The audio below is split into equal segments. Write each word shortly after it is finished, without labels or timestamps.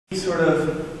sort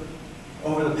of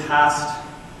over the past,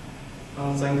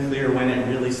 well, it's unclear when it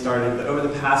really started, but over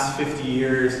the past 50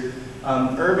 years,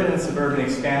 urban and suburban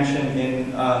expansion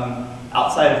in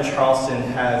outside of Charleston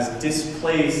has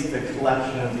displaced the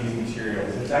collection of these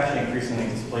materials. It's actually increasingly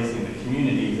displacing the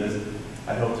communities, as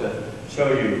I hope to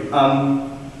show you.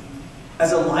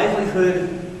 As a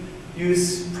livelihood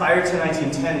use prior to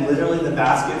 1910, literally the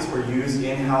baskets were used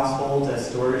in households as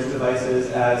storage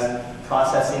devices, as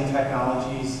processing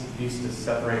technologies, used to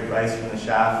separate rice from the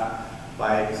chaff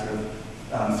by sort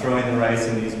of throwing the rice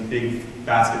in these big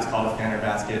baskets called a fanner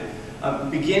basket.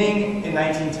 Beginning in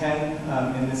 1910,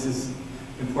 and this is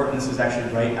important, this is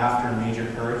actually right after a major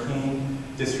hurricane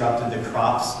disrupted the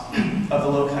crops of the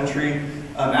Low Country.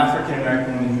 African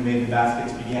American women who made the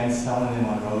baskets began selling them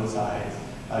on roadsides,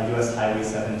 US Highway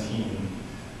 17,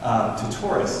 to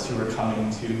tourists who were coming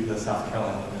to the South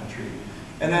Carolina Low Country.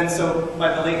 And then, so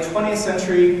by the late 20th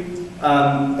century,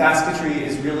 basketry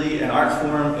is really an art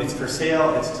form. It's for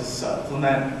sale, it's to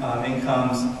supplement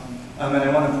incomes. And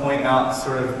I want to point out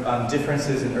sort of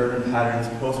differences in urban patterns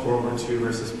post-World War II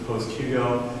versus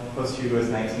post-Hugo. Post-Hugo is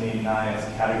 1989, it's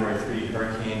a Category 3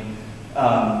 hurricane.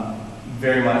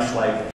 Very much like